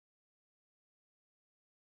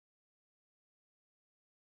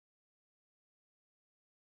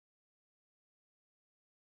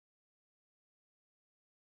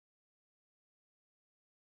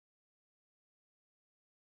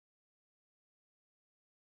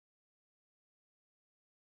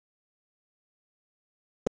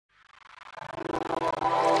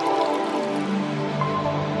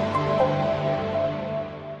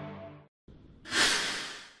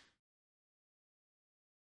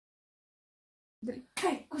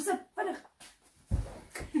sit, vinnig.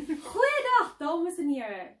 Goeiedag, dames en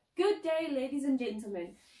heren. Good day, ladies and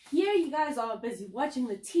gentlemen. Here you guys are busy watching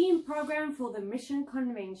the team program for the Mission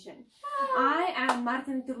Convention. I am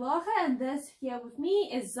Martenique and this here with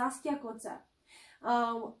me is Zaskia.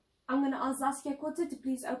 I'm going to ask Zaskia to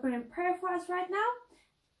please open in prayer for us right now,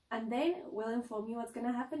 and then we'll inform you what's going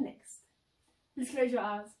to happen next. Please close your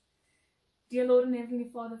eyes. Dear Lord and Heavenly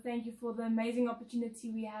Father, thank you for the amazing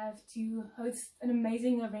opportunity we have to host an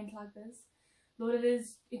amazing event like this. Lord,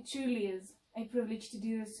 it truly is a privilege to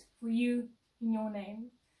do this for you in your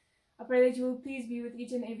name. I pray that you will please be with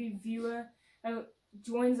each and every viewer that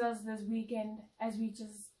joins us this weekend as we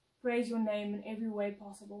just praise your name in every way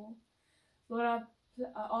possible. Lord, I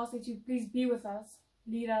ask that you please be with us,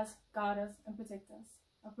 lead us, guide us, and protect us.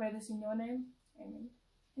 I pray this in your name. Amen.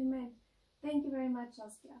 Amen. Thank you very much,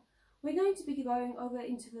 Zaskia. We're going to be going over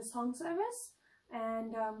into the song service,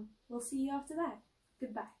 and we'll see you after that.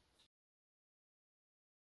 Goodbye.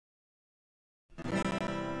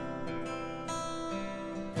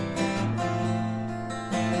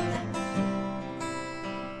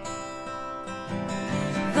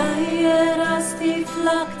 Wanneer as die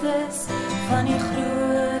vlaktes van die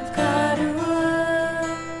groot Karoo,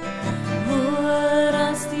 hoër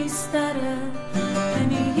as die sterre in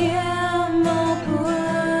die hemel bo,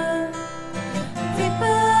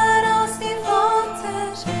 dieper as die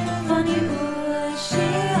waters van die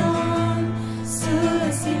oseaan, so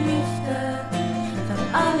is die liefde vir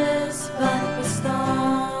alles wat bestaan.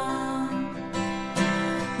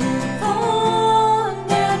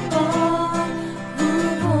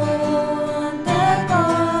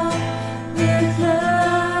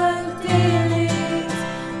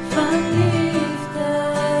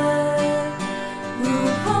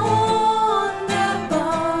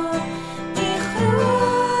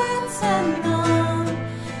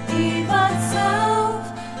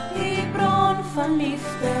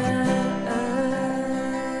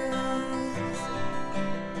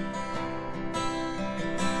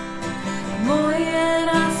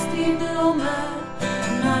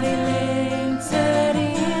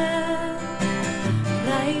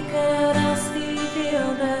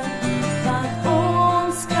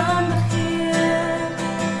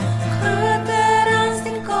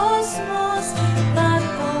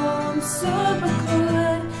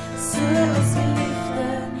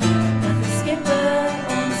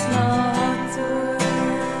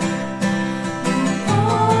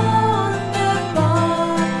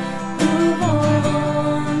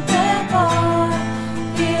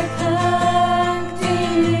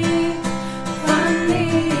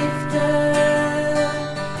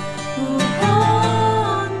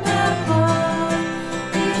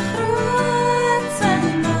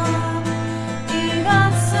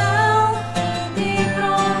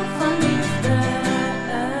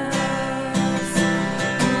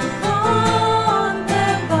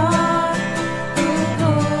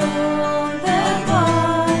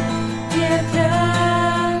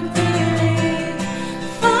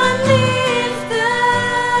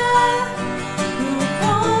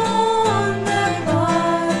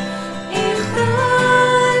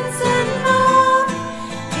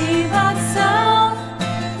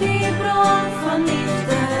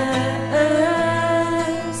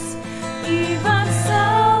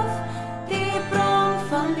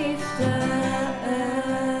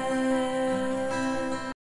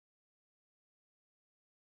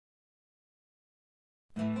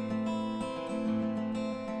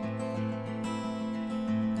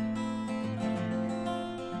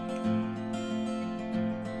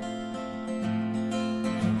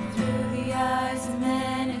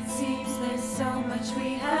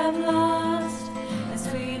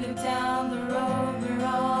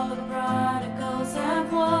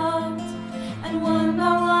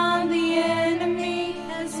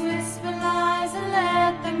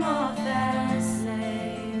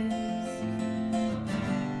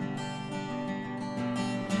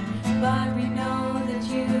 But we know that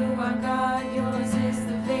you are God, yours is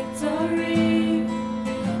the victory.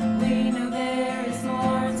 We know there is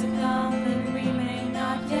more to come that we may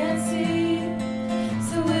not yet see.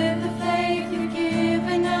 So with the faith you've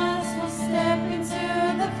given us, we'll step into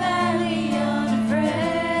the valley unafraid.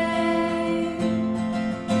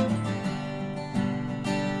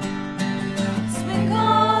 So we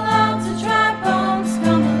call out to dry bones,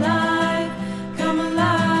 come alive, come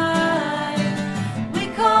alive. We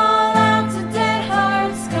call out to dead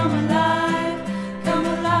hearts, come alive.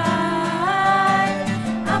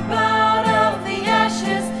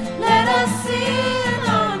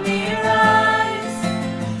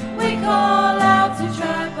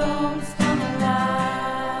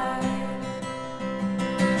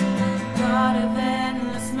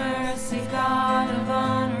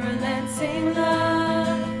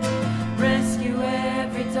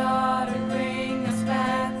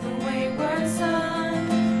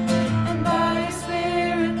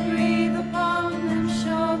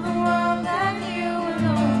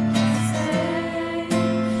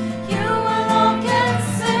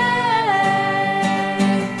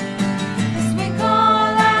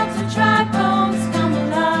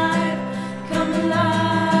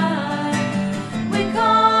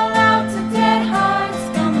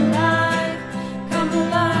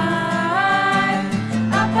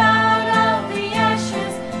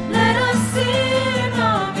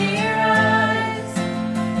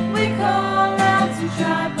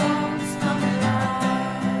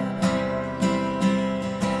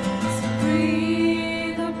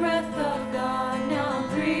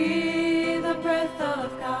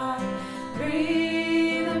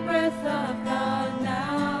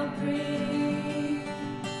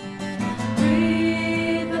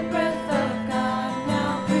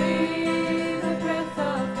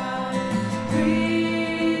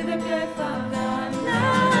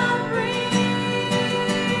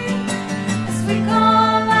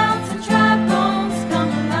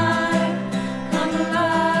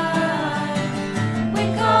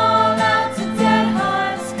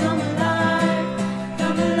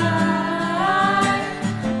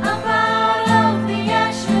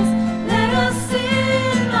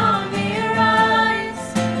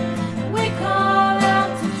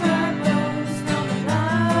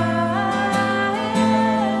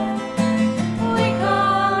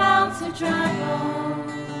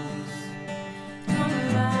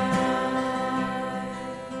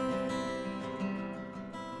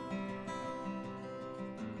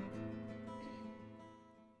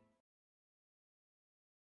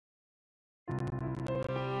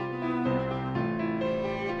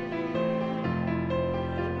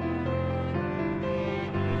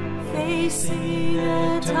 we see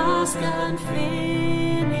a task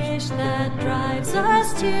unfinished that drives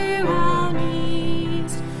us to our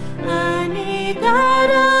knees, a need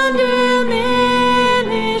that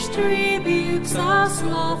undiminished rebukes our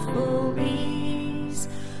slothful ease.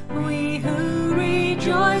 We who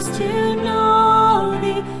rejoice to know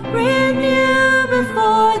thee, renew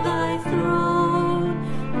before thy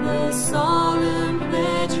throne the solemn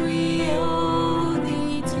pledge we owe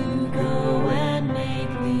thee to go and make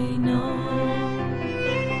thee known.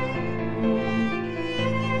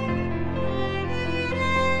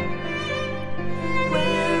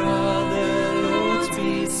 Where are the lords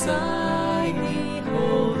beside thee,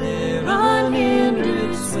 hold their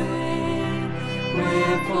unhindered sway,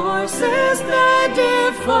 where forces that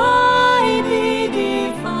defy thee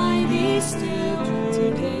still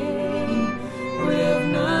today, with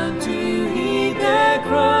none to heed their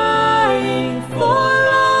crying for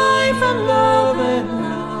life and love and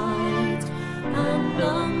light.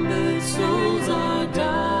 Unnumbered souls are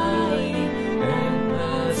dying and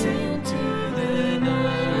pass into the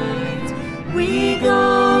night. We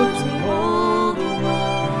go to all the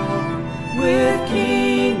world with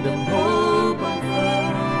kingdom hope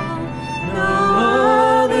unfurled. No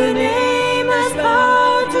other name has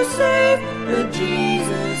power to save but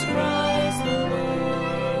Jesus Christ the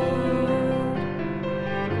Lord.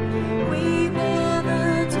 We bear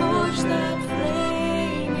the torch that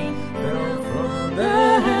flaming fell from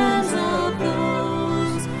the hands of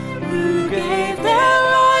those who gave their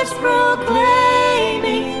lives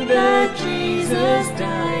proclaiming that Jesus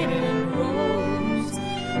died and rose.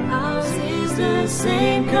 Ours is the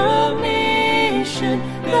same commission,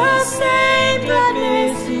 the same glad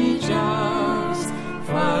message ours,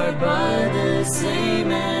 fired by the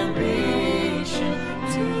same ambition.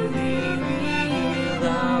 To thee we yield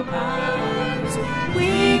our powers.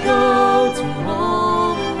 We go to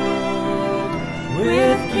all the world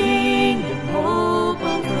with kingdom hope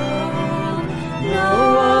unfurled. No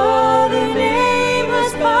other name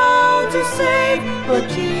has power to save but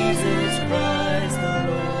Jesus Christ the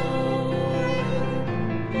Lord.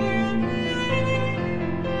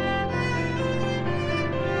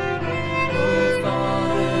 Oh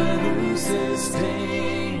Father, who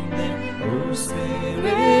sustained them, oh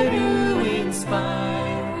Spirit who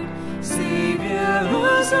inspired, Savior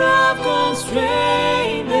whose love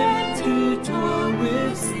constrained them to toil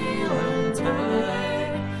with zeal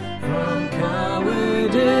untied, from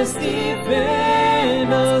cowardice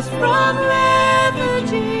defend us, from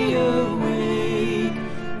lethargy awake,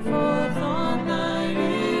 forth on thine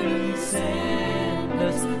errand send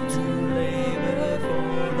us to labor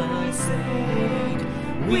for thy sake.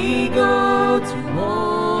 We go to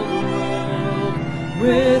all the world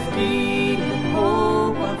with kingdom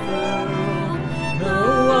hope unfurled. No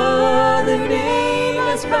other name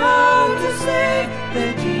has power to save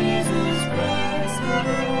than Jesus Christ the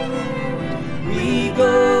Lord. We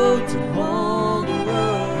go to all the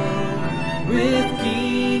world with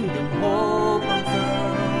kingdom hope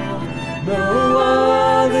unfurled. No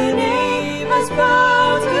other name has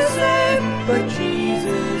power to save but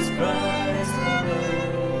Jesus Christ the Lord.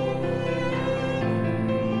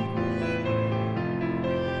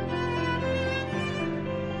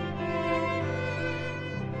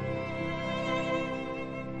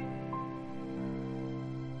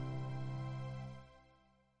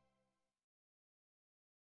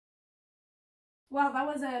 Wow, that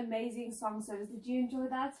was an amazing song service. Did you enjoy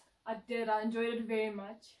that? I did. I enjoyed it very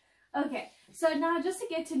much. Okay, so now just to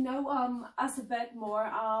get to know us a bit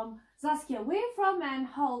more, Zaskia, where are you from and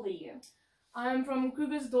how old are you? I'm from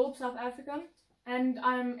Krugersdorp, South Africa, and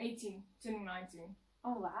I'm 18, turning 19.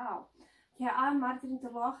 Oh wow. Okay, I'm Martenique.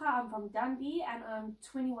 I'm from Dundee and I'm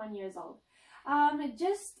 21 years old.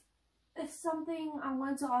 Just something I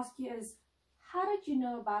want to ask you is, how did you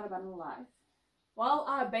know about Abundant Life? Well,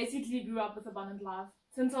 I basically grew up with Abundant Life.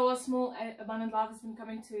 Since I was small, Abundant Life has been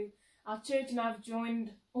coming to our church and I've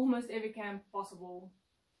joined almost every camp possible.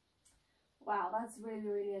 Wow, that's really,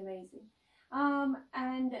 really amazing.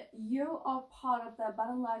 And you are part of the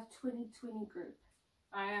Abundant Life 2020 group.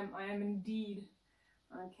 I am indeed.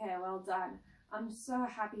 Okay, well done. I'm so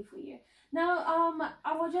happy for you. Now,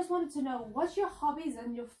 I just wanted to know, what's your hobbies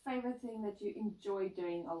and your favorite thing that you enjoy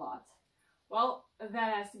doing a lot? Well,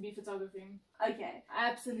 that has to be photography. Okay. I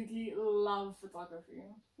absolutely love photography.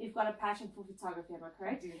 You've got a passion for photography, am I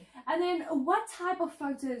correct? I do. And then, what type of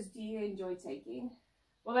photos do you enjoy taking?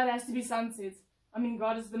 Well, that has to be sunsets. I mean,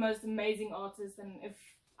 God is the most amazing artist, and if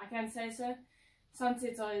I can say so,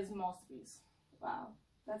 sunsets are his masterpiece. Wow,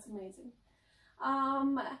 that's amazing.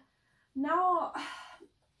 Now,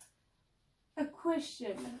 a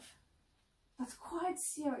question that's quite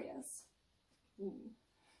serious.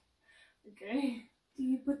 Okay. Do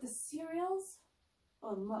you put the cereals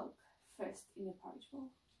or milk first in your porridge bowl?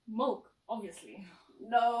 Milk, obviously.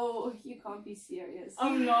 No, you can't be serious.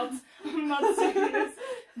 I'm not serious.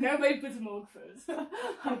 Nobody puts milk first.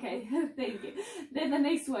 Okay, thank you. Then the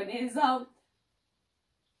next one is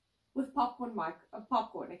with popcorn,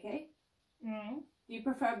 okay? Mm. Do you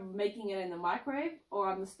prefer making it in the microwave or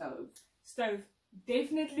on the stove? Stove.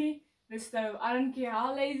 Definitely the stove. I don't care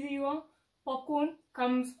how lazy you are. Popcorn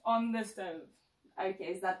comes on the stove. Okay,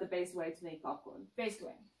 is that the best way to make popcorn? Best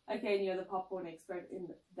way. Okay, and you're the popcorn expert in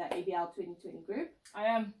the ABL 2020 group? I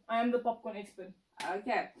am the popcorn expert.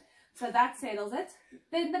 Okay, so that settles it.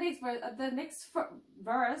 Then the next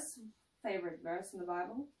verse, favorite verse in the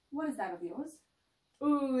Bible. What is that of yours?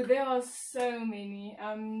 Ooh, there are so many.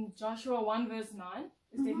 Joshua 1 verse 9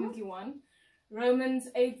 is definitely one. Romans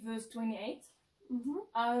 8 verse 28.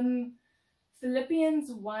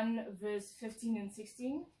 Philippians 1 verse 15 and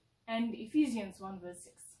 16. And Ephesians 1 verse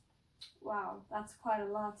 6. Wow, that's quite a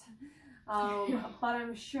lot. But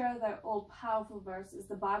I'm sure they're all powerful verses.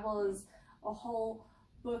 The Bible is a whole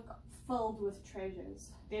book filled with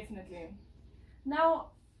treasures. Definitely.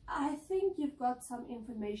 Now, I think you've got some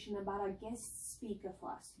information about our guest speaker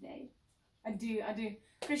for us today. I do.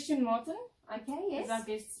 Christian Martin. Okay, yes. Is our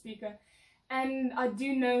guest speaker. And I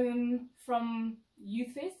do know him from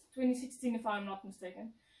Youth Fest 2016, if I'm not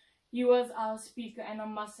mistaken. He was our speaker, and I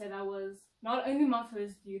must say that was not only my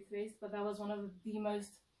first Youth Fest, but that was one of the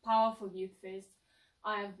most powerful Youth Fests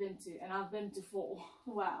I have been to, and I've been to 4.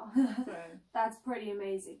 Wow. So, That's pretty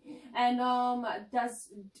amazing. And does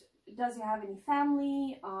he have any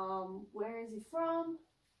family? Where is he from?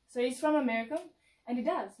 so he's from America, and he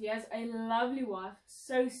does. He has a lovely wife,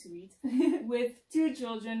 so sweet, with 2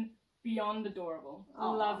 children beyond adorable.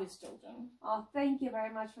 I love his children. Oh, thank you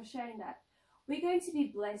very much for sharing that. We're going to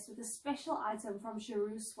be blessed with a special item from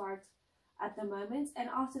Cheru Swart at the moment, and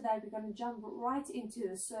after that we're going to jump right into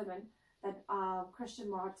the sermon that Christian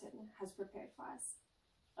Martin has prepared for us.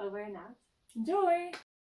 Over and out. Enjoy!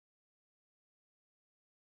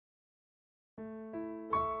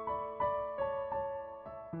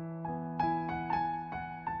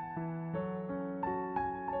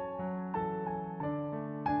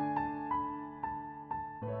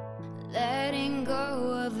 Letting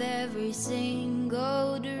go of every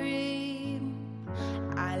single dream,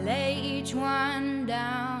 I lay each one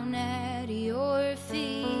down at your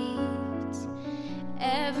feet.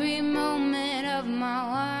 Every moment of my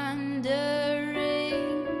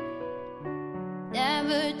wandering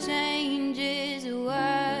never changes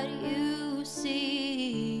what you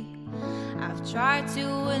see. I've tried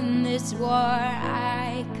to win this war,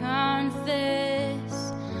 I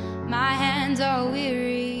confess. My hands are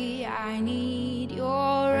weary, I need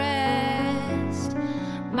your rest.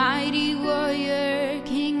 Mighty warrior,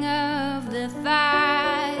 king of the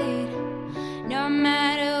fight. No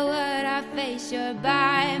matter what I face, you're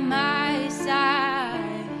by my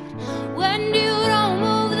side. When you don't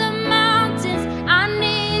move the mountains, I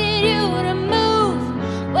needed you to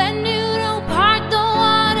move. When you don't part the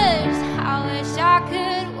waters, I wish I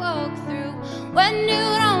could walk through. When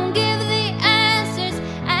you don't give the answers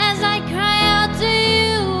as I cry out to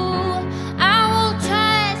you, I will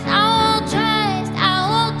trust, I will trust, I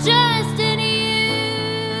will trust in you.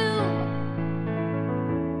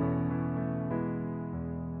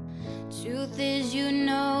 Truth is, you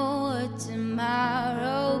know what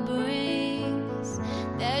tomorrow brings.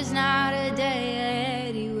 There's not a day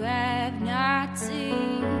ahead you have not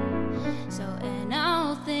seen. So in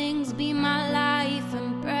all things be my life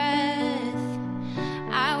and breath.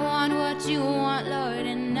 I want what you want, Lord,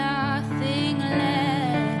 and nothing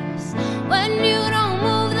less. When you don't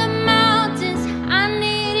move the mountains, I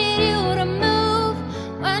needed you to move.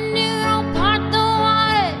 When you don't part the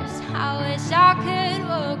waters, I wish I could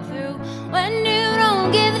walk through. When you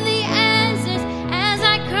don't give the answers as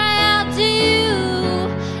I cry out to you,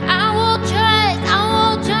 I will trust, I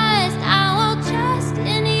will trust, I will trust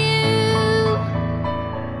in you.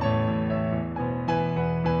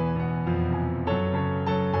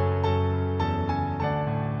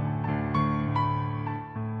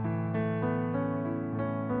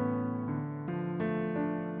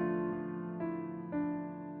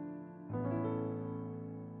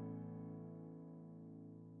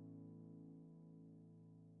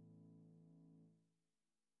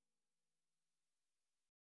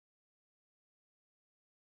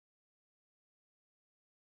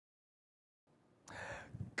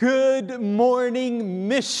 Good morning,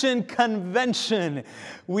 Mission Convention.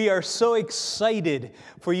 We are so excited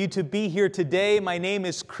for you to be here today. My name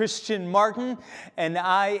is Christian Martin, and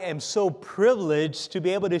I am so privileged to be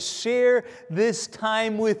able to share this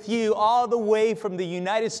time with you all the way from the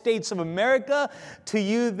United States of America to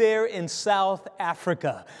you there in South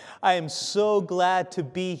Africa. I am so glad to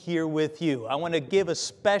be here with you. I want to give a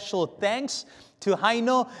special thanks to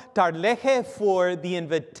Heino Tarleje for the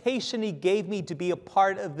invitation he gave me to be a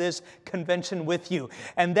part of this convention with you.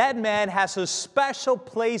 And that man has a special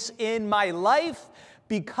place in my life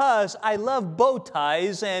because I love bow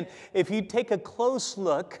ties. And if you take a close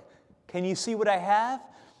look, can you see what I have?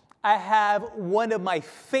 I have one of my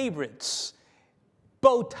favorites,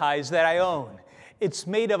 bow ties that I own. It's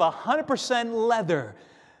made of 100% leather.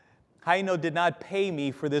 Heino did not pay me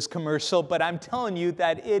for this commercial, but I'm telling you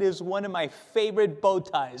that it is one of my favorite bow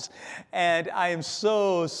ties. And I am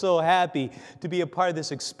so happy to be a part of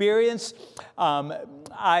this experience.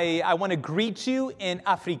 I want to greet you in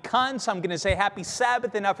Afrikaans. I'm going to say Happy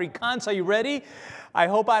Sabbath in Afrikaans. Are you ready? I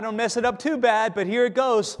hope I don't mess it up too bad, but here it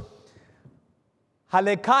goes.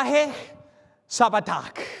 Halekahe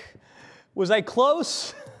Sabatak. Was I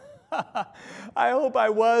close? I hope I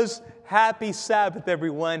was. Happy Sabbath,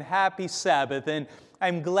 everyone. Happy Sabbath. And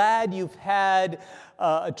I'm glad you've had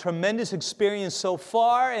a tremendous experience so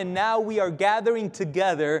far. And now we are gathering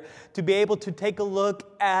together to be able to take a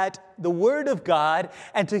look at the Word of God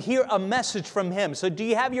and to hear a message from Him. So do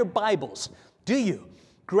you have your Bibles? Do you?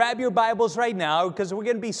 Grab your Bibles right now because we're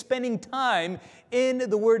going to be spending time in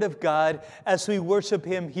the Word of God as we worship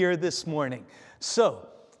Him here this morning. So,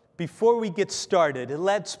 before we get started,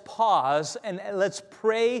 let's pause and let's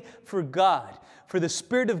pray for God, for the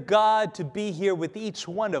Spirit of God to be here with each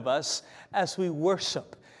one of us as we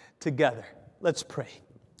worship together. Let's pray.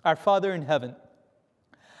 Our Father in heaven,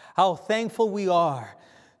 how thankful we are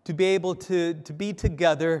to be able to be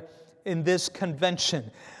together in this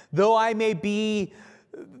convention. Though I may be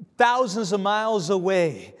thousands of miles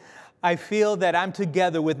away, I feel that I'm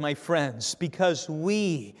together with my friends because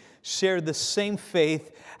we share the same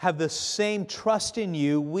faith, have the same trust in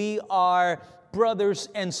you. We are brothers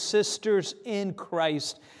and sisters in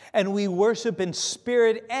Christ, and we worship in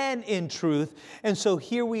spirit and in truth. And so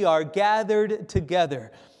here we are gathered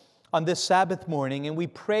together on this Sabbath morning, and we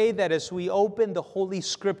pray that as we open the Holy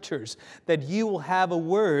Scriptures, that you will have a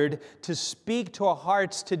word to speak to our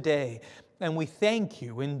hearts today. And we thank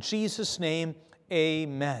you. In Jesus' name,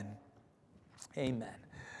 amen. Amen.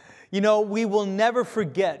 You know, we will never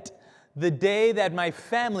forget the day that my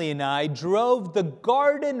family and I drove the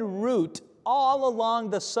garden route all along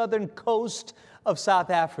the southern coast of South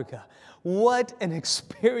Africa. What an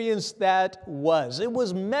experience that was. It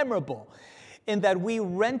was memorable in that we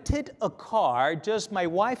rented a car, just my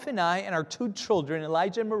wife and I and our two children,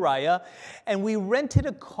 Elijah and Mariah, and we rented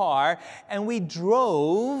a car and we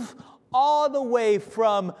drove all the way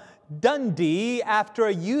from Dundee after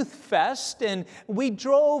a youth fest, and we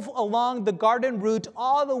drove along the garden route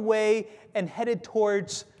all the way and headed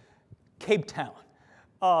towards Cape Town.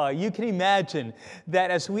 You can imagine that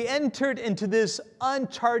as we entered into this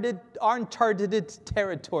uncharted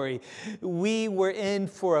territory, we were in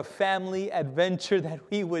for a family adventure that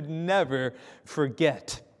we would never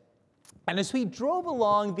forget. And as we drove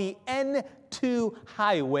along the N2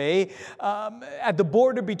 highway at the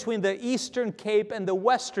border between the Eastern Cape and the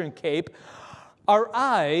Western Cape, our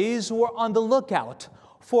eyes were on the lookout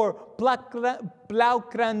for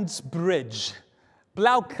Blaukrans Bridge.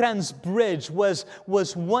 Blaukrans Bridge was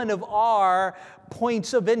one of our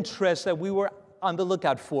points of interest that we were on the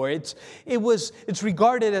lookout for. It's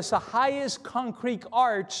regarded as the highest concrete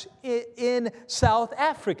arch in South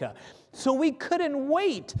Africa. So we couldn't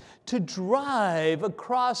wait to drive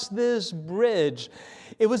across this bridge.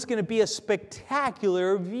 It was going to be a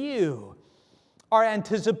spectacular view. Our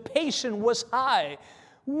anticipation was high.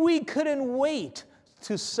 We couldn't wait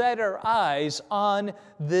to set our eyes on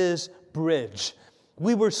this bridge.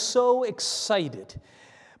 We were so excited.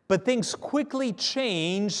 But things quickly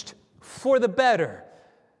changed for the better.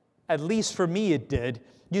 At least for me it did.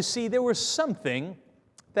 You see, there was something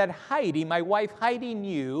that Heidi, my wife Heidi,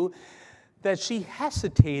 knew that she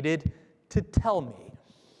hesitated to tell me.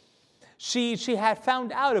 She had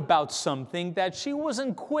found out about something that she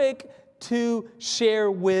wasn't quick to share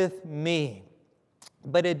with me.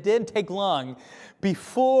 But it didn't take long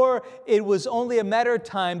before it was only a matter of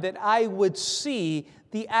time that I would see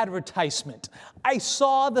the advertisement. I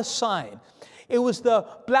saw the sign. It was the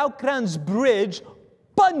Blaukrans Bridge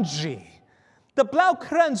bungee. The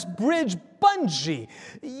Blaukrans Bridge bungee.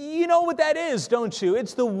 You know what that is, don't you?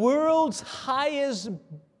 It's the world's highest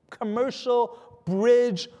commercial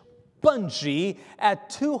bridge bungee at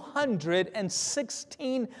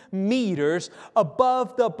 216 meters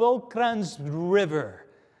above the Balkans River.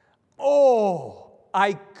 Oh,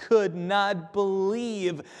 I could not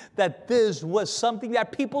believe that this was something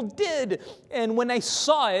that people did. And when I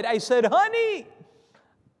saw it, I said, honey,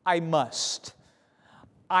 I must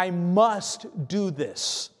do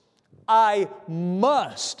this. I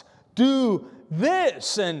must do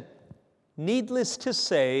this. And needless to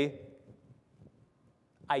say,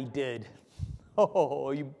 I did.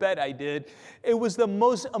 Oh, you bet I did. It was the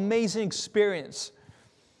most amazing experience.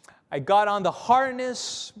 I got on the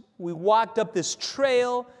harness, we walked up this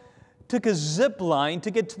trail, took a zip line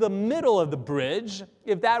to get to the middle of the bridge.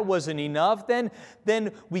 If that wasn't enough, then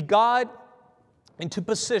we got into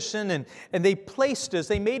position and they placed us,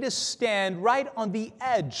 they made us stand right on the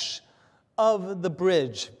edge of the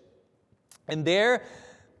bridge. And there,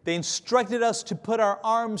 they instructed us to put our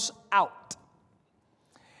arms out.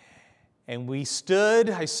 And I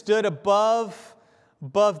stood above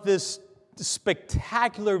this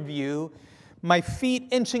spectacular view, my feet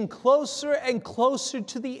inching closer and closer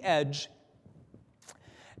to the edge.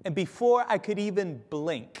 And before I could even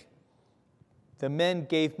blink, the men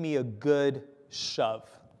gave me a good shove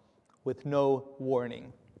with no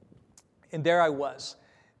warning. And there I was.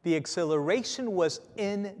 The exhilaration was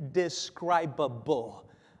indescribable.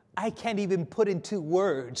 I can't even put into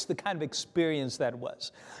words the kind of experience that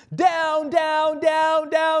was. Down, down, down,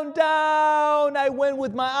 down, down. I went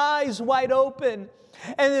with my eyes wide open.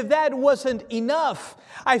 And if that wasn't enough,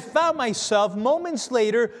 I found myself moments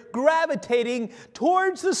later gravitating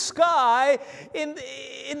towards the sky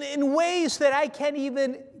in ways that I can't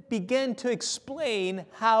even begin to explain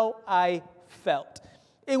how I felt.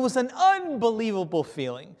 It was an unbelievable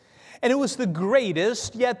feeling. And it was the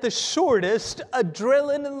greatest, yet the shortest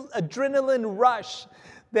adrenaline rush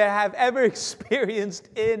that I've ever experienced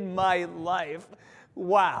in my life.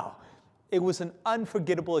 Wow. It was an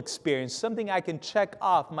unforgettable experience, something I can check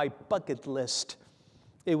off my bucket list.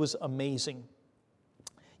 It was amazing.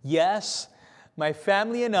 Yes, my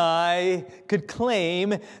family and I could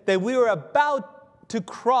claim that we were about to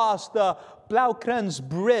cross the Balkans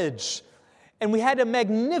Bridge, and we had a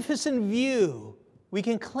magnificent view. We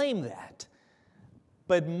can claim that.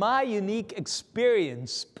 But my unique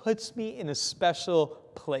experience puts me in a special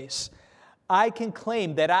place. I can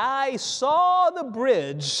claim that I saw the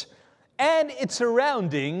bridge and its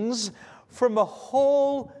surroundings from a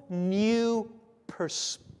whole new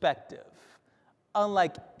perspective,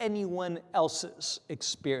 unlike anyone else's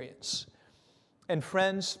experience. And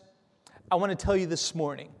friends, I want to tell you this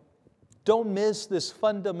morning, don't miss this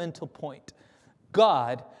fundamental point.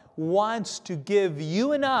 God wants to give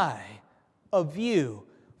you and I a view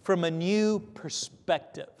from a new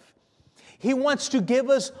perspective. He wants to give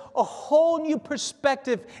us a whole new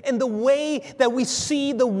perspective in the way that we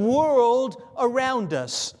see the world around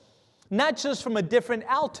us. Not just from a different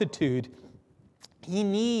altitude. He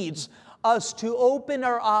needs us to open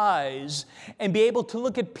our eyes and be able to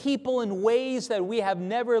look at people in ways that we have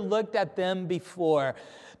never looked at them before.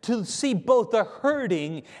 To see both the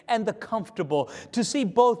hurting and the comfortable, to see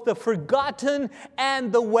both the forgotten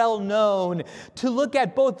and the well-known, to look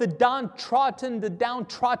at both the downtrodden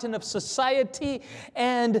of society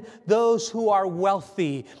and those who are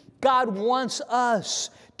wealthy. God wants us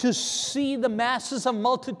to see the masses of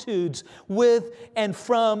multitudes with and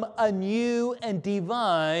from a new and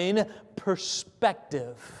divine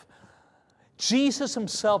perspective. Jesus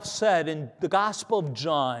himself said in the Gospel of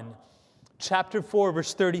John, Chapter 4,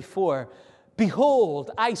 verse 34, "Behold,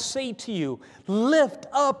 I say to you, lift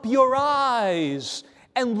up your eyes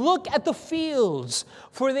and look at the fields,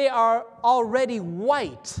 for they are already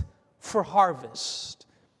white for harvest."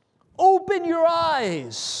 Open your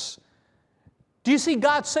eyes. Do you see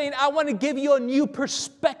God saying, I want to give you a new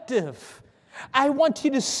perspective. I want you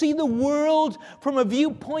to see the world from a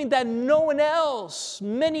viewpoint that no one else,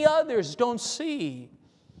 many others don't see.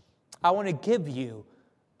 I want to give you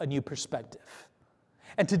a new perspective.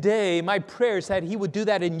 And today, my prayer is that He would do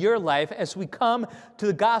that in your life as we come to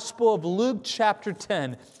the Gospel of Luke chapter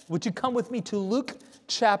 10. Would you come with me to Luke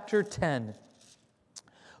chapter 10?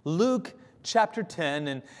 Luke chapter 10,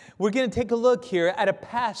 and we're going to take a look here at a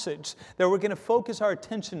passage that we're going to focus our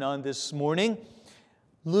attention on this morning.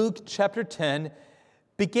 Luke chapter 10,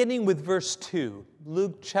 beginning with verse 2.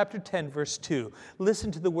 Luke chapter 10, verse 2.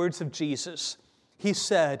 Listen to the words of Jesus. He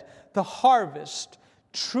said, "The harvest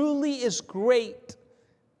truly is great,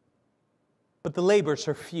 but the laborers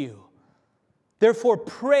are few. Therefore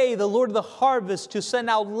pray the Lord of the harvest to send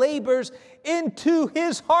out laborers into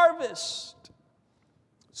His harvest."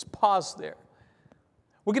 Let's pause there.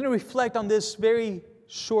 We're going to reflect on this very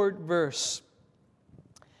short verse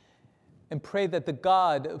and pray that the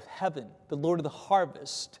God of heaven, the Lord of the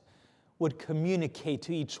harvest, would communicate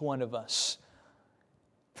to each one of us.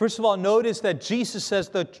 First of all, notice that Jesus says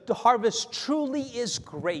the harvest truly is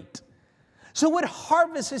great. So what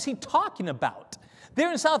harvest is he talking about?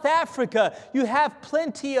 There in South Africa, you have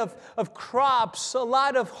plenty of crops. A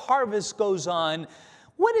lot of harvest goes on.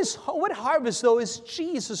 What harvest, though, is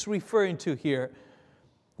Jesus referring to here?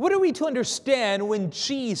 What are we to understand when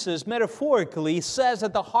Jesus, metaphorically, says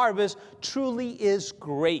that the harvest truly is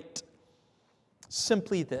great?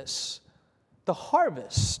 Simply this: the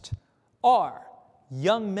harvest are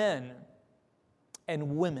young men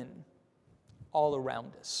and women all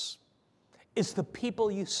around us. It's the people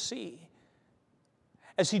you see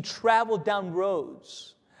as you travel down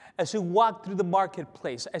roads, as you walk through the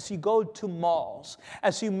marketplace, as you go to malls,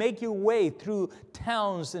 as you make your way through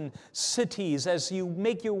towns and cities, as you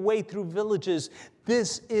make your way through villages.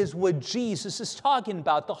 This is what Jesus is talking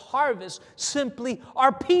about. The harvest simply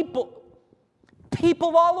are people.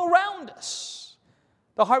 People all around us.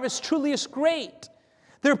 The harvest truly is great.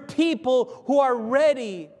 They're people who are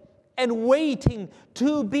ready and waiting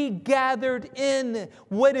to be gathered in.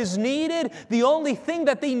 What is needed? The only thing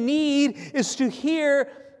that they need is to hear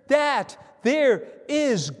that there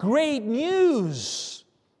is great news.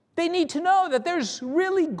 They need to know that there's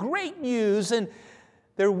really great news, and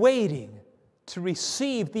they're waiting to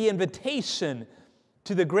receive the invitation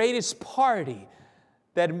to the greatest party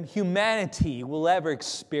that humanity will ever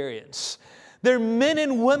experience. They're men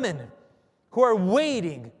and women who are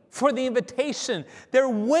waiting for the invitation. They're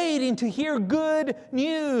waiting to hear good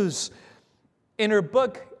news. In her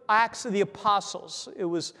book, Acts of the Apostles, it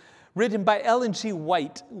was written by Ellen G.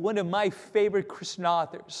 White, one of my favorite Christian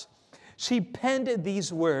authors. She penned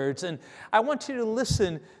these words, and I want you to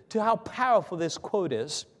listen to how powerful this quote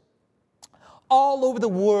is. All over the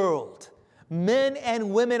world, men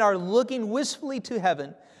and women are looking wistfully to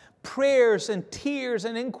heaven. Prayers and tears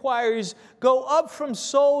and inquiries go up from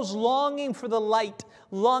souls longing for the light,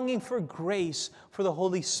 longing for grace, for the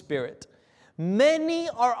Holy Spirit. Many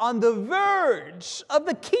are on the verge of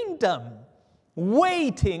the kingdom,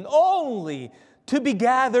 waiting only to be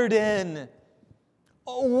gathered in.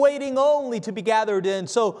 Waiting only to be gathered in.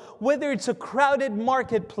 So whether it's a crowded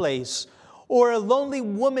marketplace or a lonely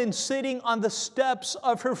woman sitting on the steps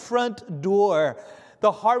of her front door,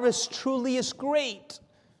 the harvest truly is great.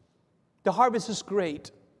 The harvest is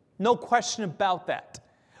great. No question about that.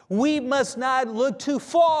 We must not look too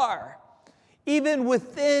far. Even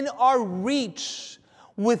within our reach,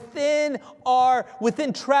 within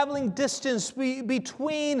traveling distance,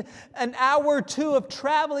 between an hour or two of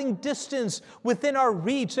traveling distance, within our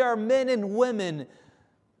reach, there are men and women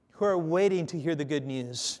who are waiting to hear the good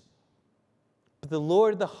news. But the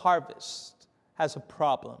Lord of the harvest has a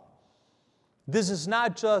problem. This is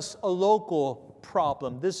not just a local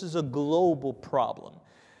problem. This is a global problem.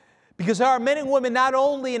 Because there are men and women not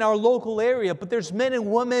only in our local area, but there's men and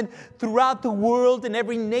women throughout the world, in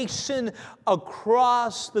every nation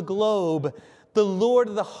across the globe. The Lord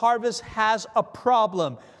of the harvest has a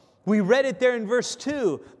problem. We read it there in verse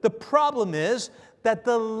 2. The problem is that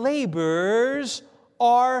the laborers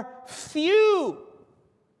are few.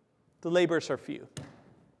 The laborers are few.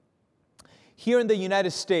 Here in the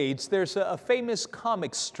United States, there's a famous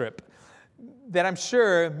comic strip that I'm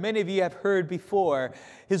sure many of you have heard before.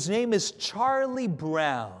 His name is Charlie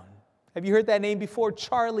Brown. Have you heard that name before?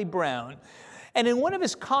 Charlie Brown. And in one of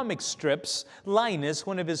his comic strips, Linus,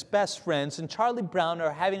 one of his best friends, and Charlie Brown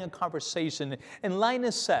are having a conversation. And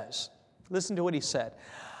Linus says, listen to what he said,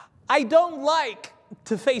 "I don't like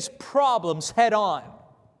to face problems head on.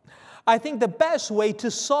 I think the best way to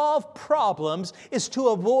solve problems is to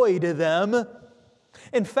avoid them.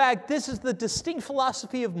 In fact, this is the distinct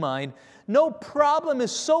philosophy of mine. No problem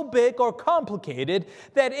is so big or complicated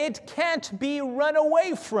that it can't be run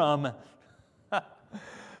away from."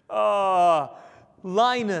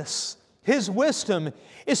 Linus, his wisdom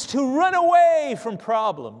is to run away from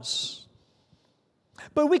problems.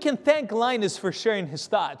 But we can thank Linus for sharing his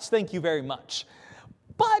thoughts. Thank you very much.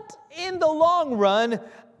 But in the long run,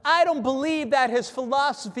 I don't believe that his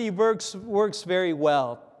philosophy works very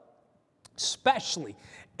well, especially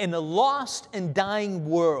in a lost and dying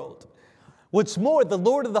world. What's more, the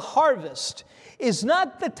Lord of the harvest is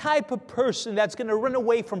not the type of person that's going to run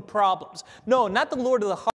away from problems. No, not the Lord of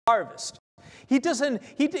the harvest. He doesn't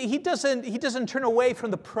turn away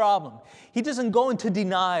from the problem. He doesn't go into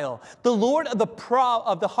denial. The Lord of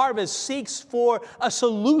the harvest seeks for a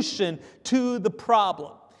solution to the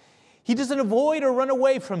problem. He doesn't avoid or run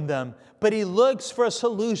away from them, but he looks for a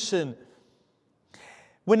solution.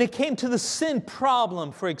 When it came to the sin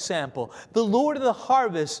problem, for example, the Lord of the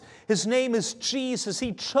harvest, his name is Jesus.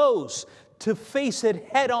 He chose to face it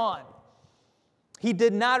head on. He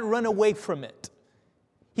did not run away from it.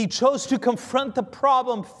 He chose to confront the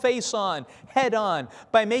problem face on, head on,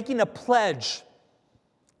 by making a pledge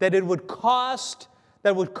that would cost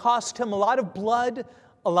him a lot of blood,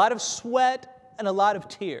 a lot of sweat, and a lot of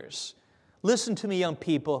tears. Listen to me, young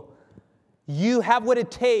people. You have what it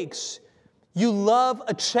takes. You love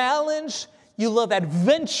a challenge. You love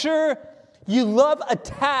adventure. You love a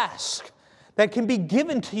task that can be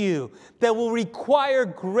given to you that will require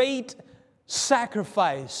great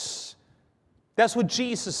sacrifice. That's what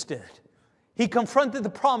Jesus did. He confronted the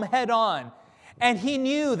problem head on, and he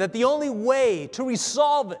knew that the only way to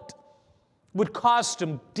resolve it would cost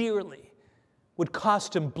him dearly, would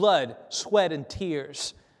cost him blood, sweat, and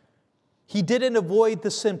tears. He didn't avoid the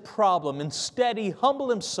sin problem. Instead, he humbled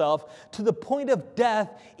himself to the point of death,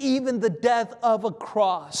 even the death of a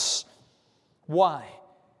cross. Why?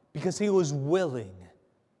 Because he was willing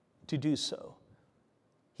to do so.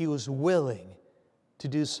 He was willing to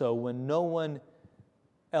do so when no one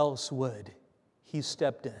else would. He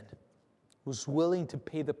stepped in, was willing to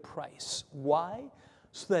pay the price. Why?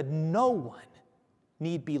 So that no one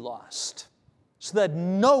need be lost. So that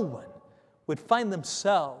no one would find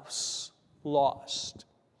themselves lost.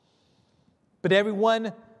 But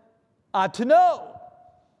everyone ought to know.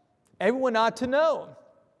 Everyone ought to know.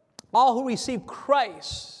 All who receive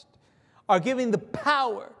Christ are given the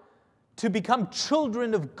power to become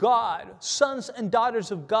children of God, sons and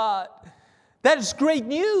daughters of God. That is great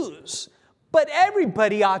news. But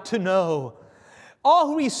everybody ought to know. All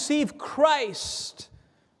who receive Christ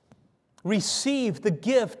receive the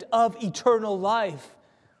gift of eternal life.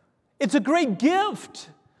 It's a great gift.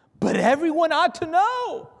 But everyone ought to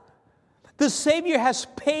know. The Savior has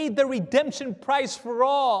paid the redemption price for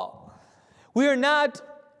all. We are not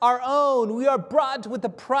our own. We are bought with a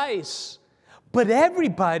price. But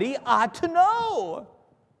everybody ought to know.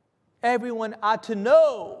 Everyone ought to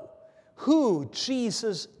know who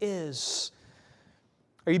Jesus is.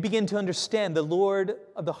 Or you begin to understand the Lord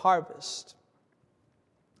of the harvest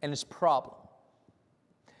and his problem.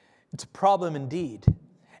 It's a problem indeed.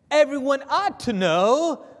 Everyone ought to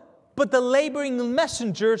know, but the laboring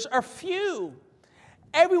messengers are few.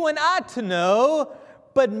 Everyone ought to know,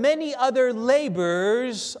 but many other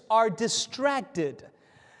laborers are distracted.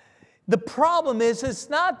 The problem is, it's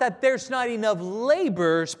not that there's not enough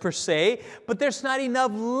laborers per se, but there's not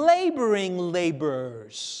enough laboring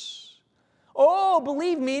laborers. Oh,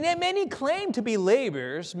 believe me, many claim to be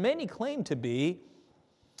laborers. Many claim to be.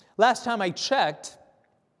 Last time I checked,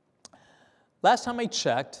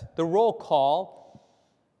 the roll call,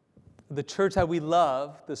 the church that we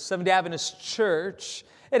love, the Seventh-day Adventist Church,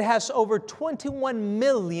 it has over 21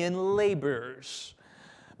 million laborers.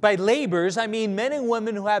 By laborers, I mean men and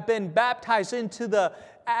women who have been baptized into the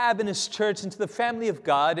Adventist Church, into the family of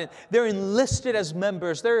God, and they're enlisted as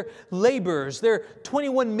members. They're laborers. They're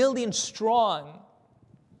 21 million strong.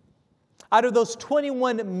 Out of those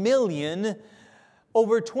 21 million,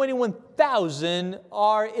 over 21,000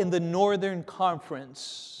 are in the Northern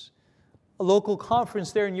Conference, a local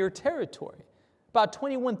conference there in your territory. About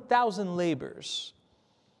 21,000 laborers.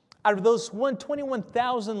 Out of those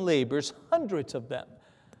 21,000 laborers, hundreds of them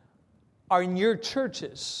are in your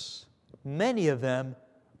churches. Many of them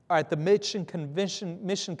are at the mission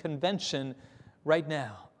convention right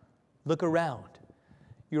now. Look around.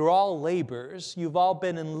 You're all laborers. You've all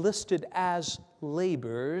been enlisted as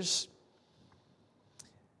laborers.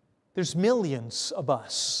 There's millions of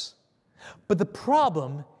us. But the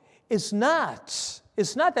problem is not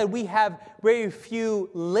that we have very few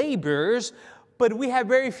laborers, but we have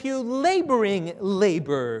very few laboring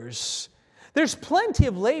laborers. There's plenty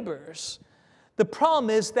of laborers. The problem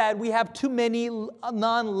is that we have too many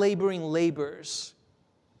non-laboring laborers.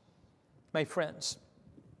 My friends,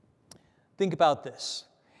 think about this.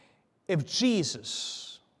 If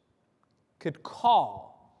Jesus could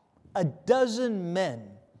call a dozen men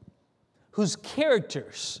whose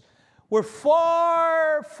characters were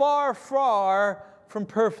far, far, far from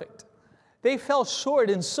perfect. They fell short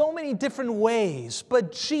in so many different ways,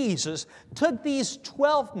 but Jesus took these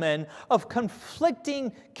 12 men of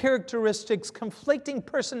conflicting characteristics, conflicting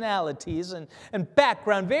personalities and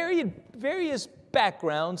background, various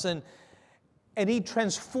backgrounds, and he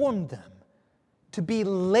transformed them to be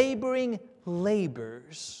laboring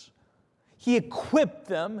laborers. He equipped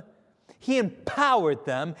them, he empowered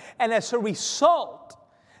them, and as a result,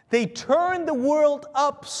 they turned the world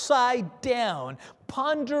upside down.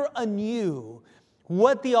 Ponder anew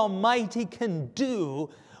what the Almighty can do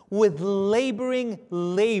with laboring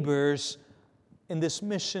labors in this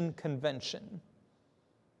mission convention.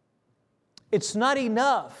 It's not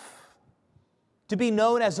enough to be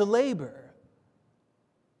known as a laborer,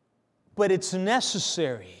 but it's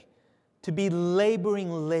necessary to be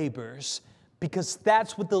laboring labors, because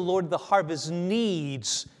that's what the Lord of the harvest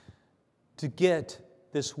needs to get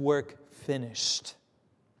this work finished.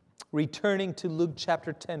 Returning to Luke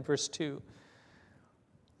chapter 10, verse 2.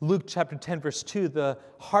 Luke chapter 10, verse 2, the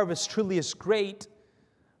harvest truly is great,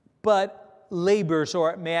 but labors,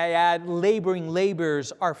 or may I add, laboring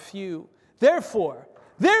labors are few. Therefore,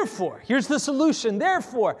 here's the solution.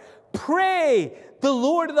 Therefore, pray the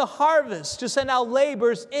Lord of the harvest to send out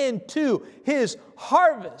laborers into His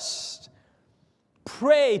harvest.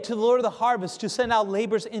 Pray to the Lord of the harvest to send out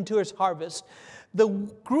laborers into His harvest. The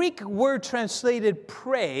Greek word translated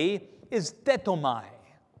pray is detomai,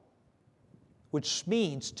 which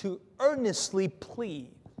means to earnestly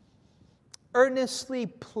plead. Earnestly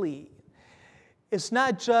plead. It's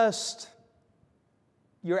not just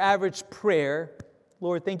your average prayer,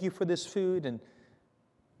 Lord, thank you for this food and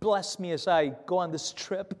bless me as I go on this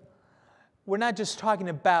trip. We're not just talking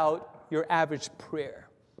about your average prayer.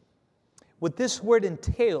 What this word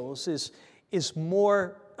entails is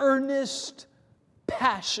more earnest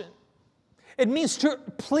passion. It means to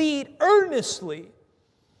plead earnestly.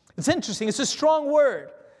 It's interesting. It's a strong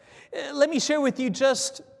word. Let me share with you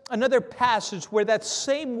just another passage where that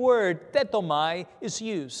same word, tetomai, is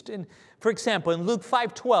used. And for example, in Luke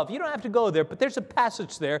 5:12, you don't have to go there, but there's a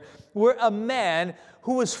passage there where a man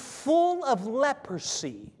who was full of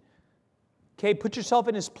leprosy, okay, put yourself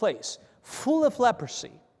in his place, full of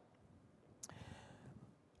leprosy,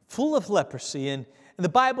 and the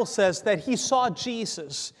Bible says that he saw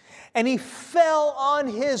Jesus, and he fell on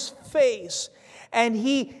his face, and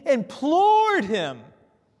he implored Him,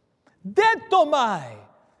 detomai.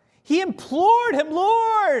 He implored Him,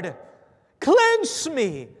 Lord, cleanse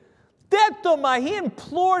me. Detomai. He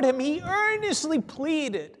implored Him. He earnestly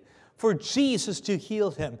pleaded for Jesus to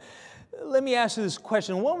heal him. Let me ask you this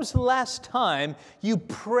question. When was the last time you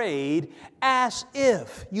prayed as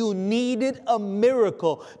if you needed a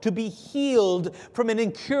miracle to be healed from an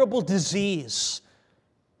incurable disease?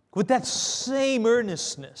 With that same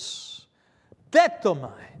earnestness.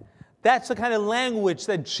 Detomai. That's the kind of language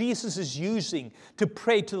that Jesus is using to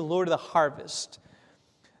pray to the Lord of the harvest.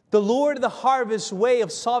 The Lord of the harvest's way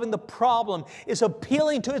of solving the problem is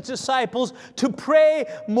appealing to His disciples to pray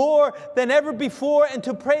more than ever before and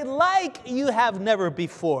to pray like you have never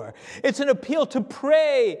before. It's an appeal to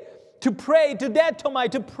pray, to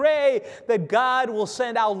detomai, to pray that God will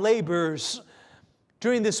send out laborers.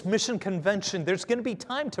 During this mission convention, there's going to be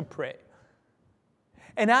time to pray.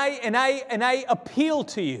 And I appeal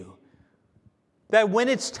to you that when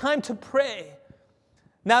it's time to pray,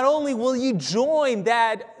 not only will you join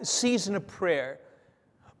that season of prayer,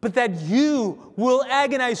 but that you will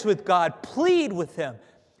agonize with God, plead with Him,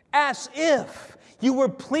 as if you were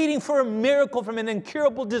pleading for a miracle from an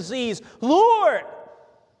incurable disease. Lord,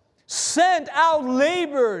 send out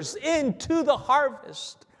laborers into the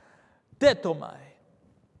harvest. Detomai.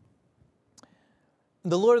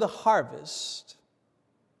 The Lord of the harvest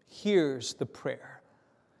hears the prayer.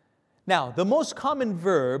 Now, the most common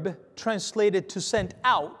verb translated to send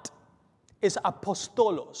out is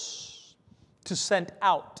apostolos, to send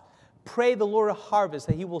out. Pray the Lord of harvest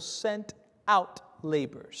that He will send out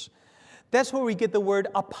laborers. That's where we get the word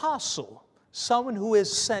apostle, someone who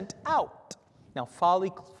is sent out. Now, follow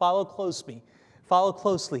closely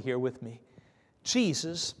here with me.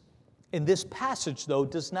 Jesus, in this passage, though,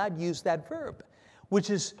 does not use that verb, which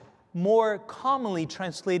is more commonly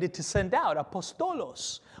translated to send out,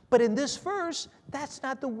 apostolos. But in this verse, that's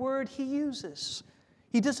not the word He uses.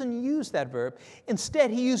 He doesn't use that verb.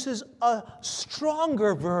 Instead, He uses a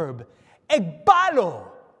stronger verb,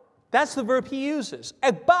 ekbalo. That's the verb He uses.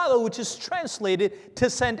 Ekbalo, which is translated to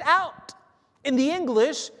send out. In the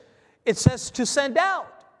English, it says to send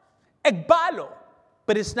out. Ekbalo.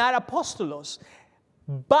 But it's not apostolos.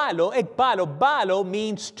 Balo, ekbalo. Balo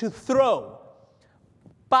means to throw.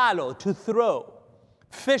 Balo, to throw.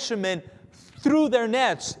 Fishermen threw their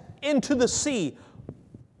nets into the sea.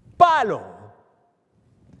 Balo.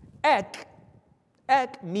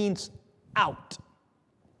 Ek means out.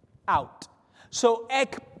 Out. So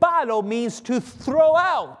ekbalo means to throw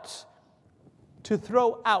out. To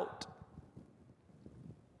throw out.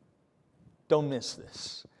 Don't miss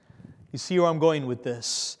this. You see where I'm going with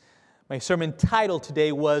this. My sermon title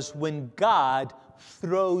today was When God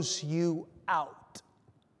Throws You Out.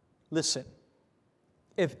 Listen.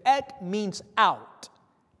 If ek means out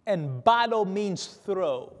and balo means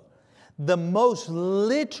throw, the most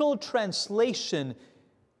literal translation,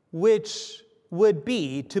 which would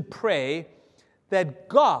be to pray that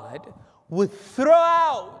God would throw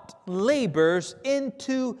out laborers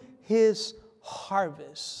into his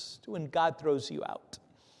harvest when God throws you out.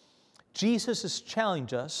 Jesus is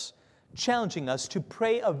challenging us to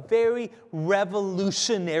pray a very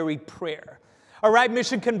revolutionary prayer. All right,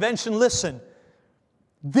 Mission Convention, listen.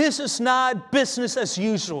 This is not business as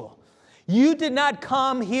usual. You did not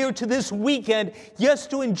come here to this weekend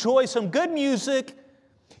just to enjoy some good music.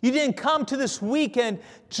 You didn't come to this weekend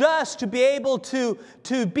just to be able to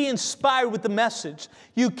be inspired with the message.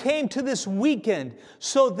 You came to this weekend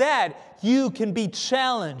so that you can be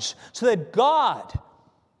challenged, so that God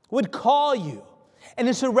would call you. And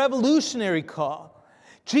it's a revolutionary call.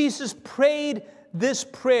 Jesus prayed this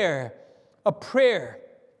prayer, a prayer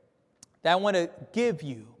that I want to give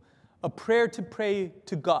you, a prayer to pray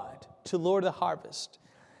to God, to Lord of the harvest.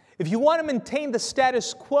 If you want to maintain the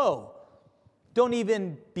status quo, don't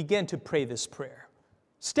even begin to pray this prayer.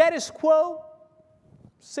 Status quo,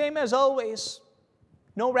 same as always.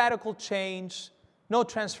 No radical change, no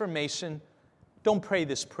transformation. Don't pray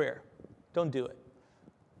this prayer. Don't do it.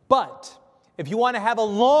 But if you want to have a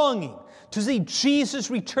longing to see Jesus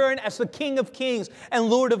return as the King of Kings and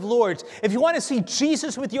Lord of Lords, if you want to see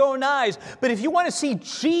Jesus with your own eyes, but if you want to see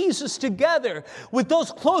Jesus together with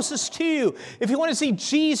those closest to you, if you want to see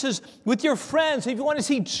Jesus with your friends, if you want to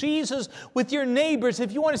see Jesus with your neighbors,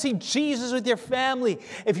 if you want to see Jesus with your family,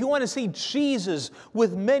 if you want to see Jesus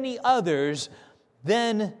with many others,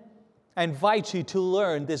 then I invite you to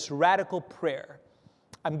learn this radical prayer.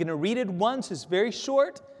 I'm going to read it once. It's very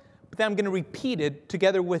short, but then I'm going to repeat it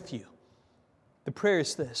together with you. The prayer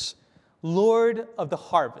is this: Lord of the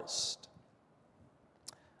harvest,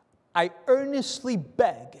 I earnestly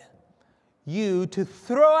beg you to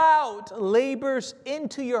throw out laborers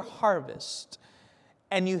into your harvest,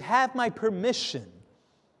 and you have my permission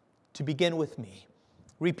to begin with me.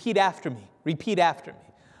 Repeat after me. Repeat after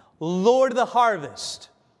me. Lord of the harvest,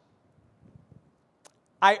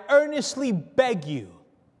 I earnestly beg you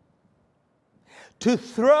to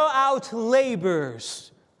throw out laborers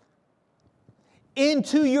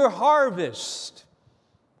into your harvest,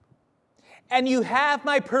 and you have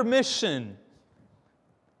my permission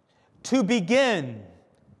to begin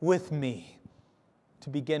with me.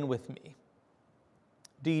 To begin with me.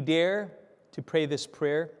 Do you dare to pray this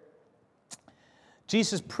prayer?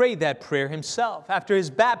 Jesus prayed that prayer himself after his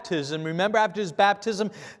baptism. Remember, after his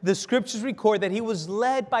baptism, the scriptures record that he was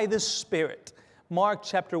led by the Spirit. Mark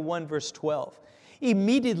chapter 1, verse 12.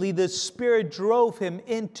 Immediately the Spirit drove him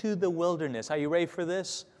into the wilderness. Are you ready for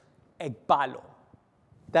this? Ekbalo.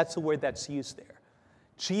 That's the word that's used there.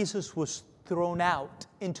 Jesus was thrown out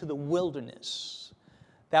into the wilderness.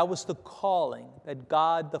 That was the calling that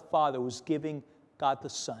God the Father was giving God the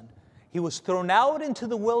Son. He was thrown out into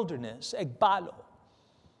the wilderness, Ekbalo.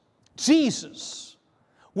 Jesus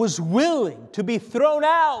was willing to be thrown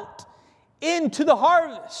out into the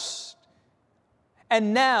harvest.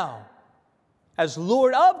 And now, as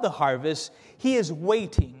Lord of the harvest, he is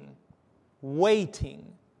waiting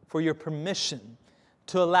for your permission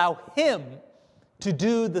to allow him to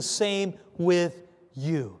do the same with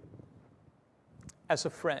you. As a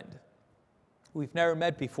friend, we've never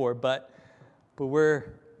met before, but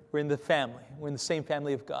we're in the family. We're in the same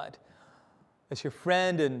family of God. As your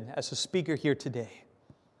friend and as a speaker here today,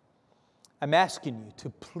 I'm asking you to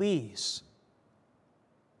please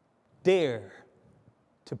dare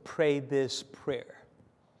to pray this prayer.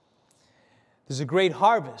 There's a great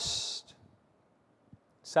harvest in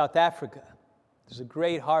South Africa. There's a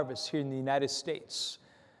great harvest here in the United States.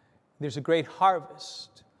 There's a great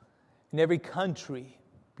harvest in every country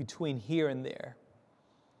between here and there.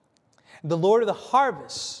 The Lord of the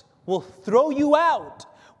harvest will throw you out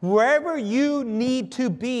wherever you need to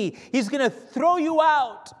be. He's going to throw you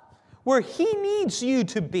out where he needs you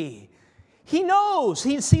to be. He knows.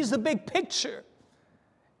 He sees the big picture.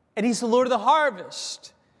 And he's the Lord of the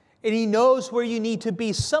harvest. And he knows where you need to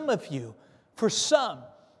be. Some of you, for some,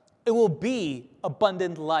 it will be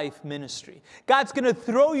abundant life ministry. God's going to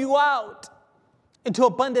throw you out into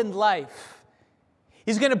abundant life.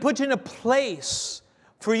 He's going to put you in a place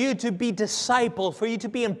for you to be discipled, for you to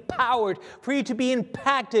be empowered, for you to be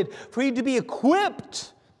impacted, for you to be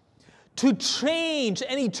equipped to change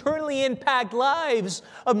and eternally impact lives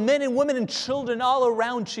of men and women and children all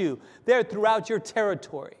around you, there throughout your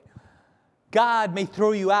territory. God may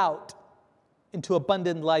throw you out into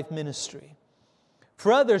abundant life ministry.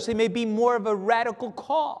 For others, it may be more of a radical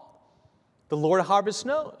call. The Lord of Harvest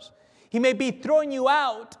knows. He may be throwing you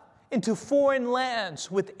out into foreign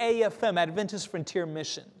lands with AFM, Adventist Frontier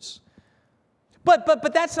Missions.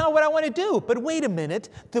 But that's not what I want to do. But wait a minute.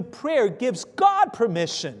 The prayer gives God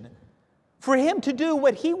permission for him to do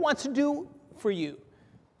what he wants to do for you.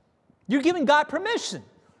 You're giving God permission.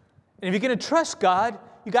 And if you're going to trust God,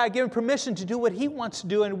 you got to give him permission to do what he wants to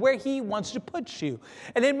do and where he wants to put you.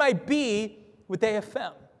 And it might be with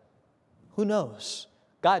AFM. Who knows?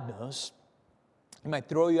 God knows. He might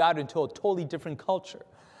throw you out into a totally different culture.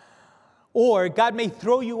 Or God may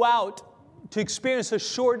throw you out to experience a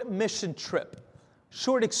short mission trip,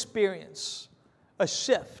 short experience, a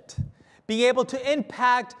shift, being able to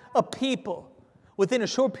impact a people within a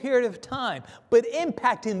short period of time, but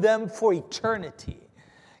impacting them for eternity.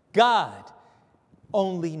 God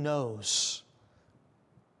only knows.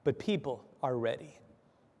 But people are ready.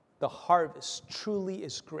 The harvest truly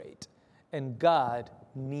is great, and God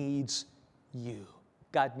needs you.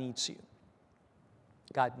 God needs you.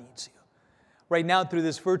 God needs you. Right now, through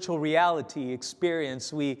this virtual reality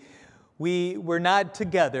experience, we're not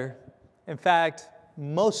together. In fact,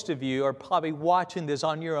 most of you are probably watching this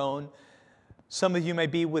on your own. Some of you may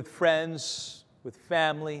be with friends, with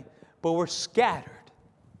family, but we're scattered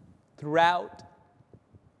throughout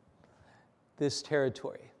this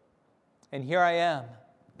territory. And here I am,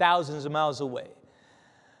 thousands of miles away.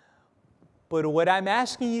 But what I'm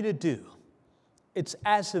asking you to do, it's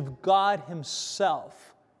as if God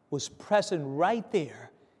himself was present right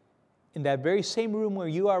there in that very same room where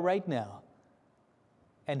you are right now,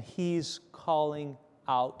 and he's calling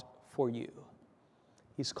out for you.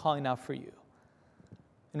 He's calling out for you.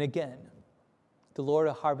 And again, the Lord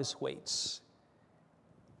of harvest waits.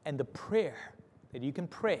 And the prayer that you can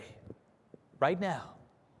pray right now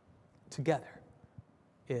together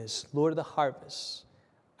is, Lord of the harvest,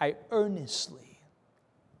 I earnestly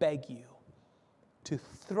beg you to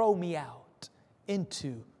throw me out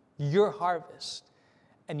into your harvest,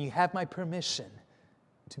 and you have my permission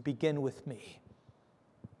to begin with me.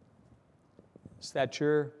 Is that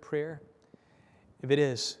your prayer? If it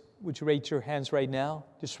is, would you raise your hands right now?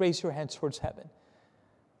 Just raise your hands towards heaven.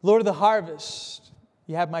 Lord of the harvest,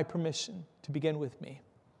 you have my permission to begin with me.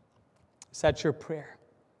 Is that your prayer?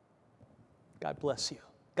 God bless you.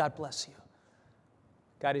 God bless you.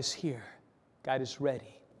 God is here. God is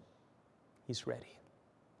ready. He's ready.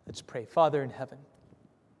 Let's pray. Father in heaven,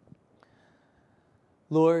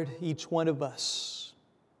 Lord, each one of us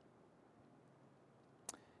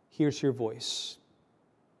hears your voice.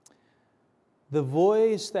 The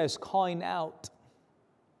voice that is calling out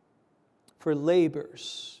for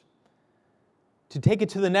laborers to take it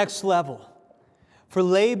to the next level. For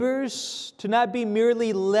laborers to not be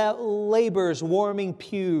merely laborers warming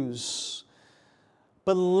pews,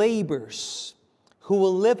 but laborers who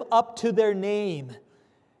will live up to their name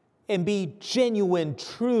and be genuine,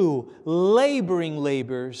 true, laboring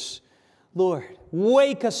laborers. Lord,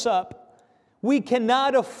 wake us up. We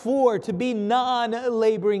cannot afford to be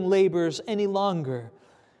non-laboring laborers any longer.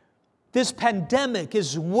 This pandemic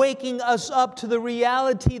is waking us up to the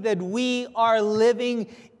reality that we are living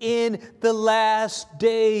in the last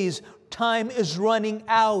days. Time is running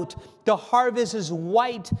out. The harvest is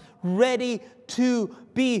white, ready to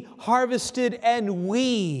be harvested, and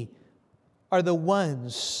we are the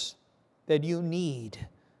ones that you need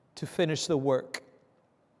to finish the work.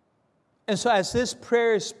 And so as this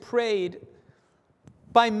prayer is prayed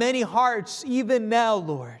by many hearts, even now,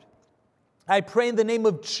 Lord, I pray in the name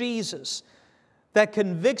of Jesus that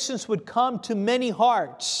convictions would come to many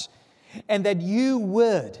hearts and that you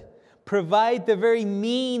would provide the very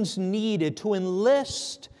means needed to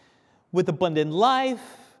enlist with Abundant Life,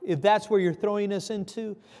 if that's where you're throwing us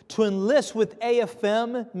into, to enlist with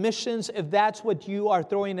AFM missions, if that's what you are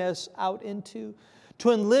throwing us out into, to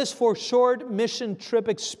enlist for short mission trip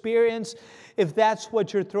experience, if that's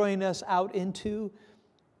what you're throwing us out into.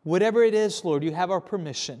 Whatever it is, Lord, you have our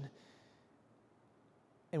permission.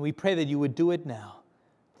 And we pray that you would do it now.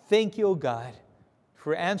 Thank you, O God,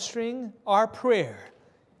 for answering our prayer.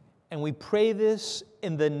 And we pray this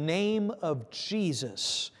in the name of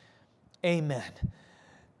Jesus. Amen.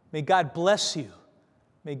 May God bless you.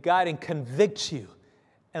 May God convict you.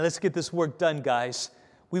 And let's get this work done, guys.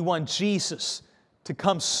 We want Jesus to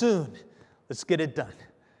come soon. Let's get it done.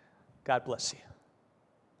 God bless you.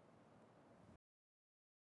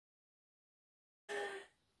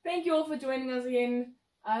 Thank you all for joining us again.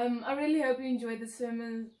 I really hope you enjoyed the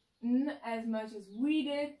sermon as much as we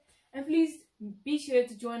did. And please be sure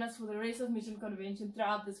to join us for the rest of Mission Convention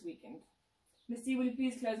throughout this weekend. Misty, will you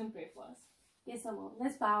please close in prayer for us? Yes, I will.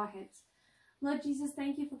 Let's bow our heads. Lord Jesus,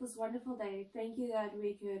 thank you for this wonderful day. Thank you that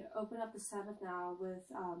we could open up the Sabbath now with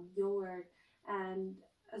your word, and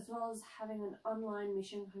as well as having an online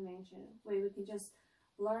mission convention where we can just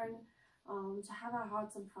learn to have our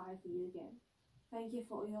hearts on fire for you again. Thank you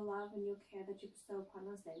for all your love and your care that you bestow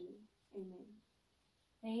upon us daily. Amen.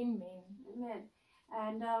 Amen. Amen.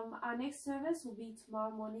 And our next service will be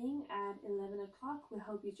tomorrow morning at 11 o'clock. We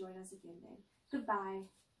hope you join us again then. Goodbye.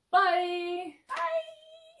 Bye. Bye.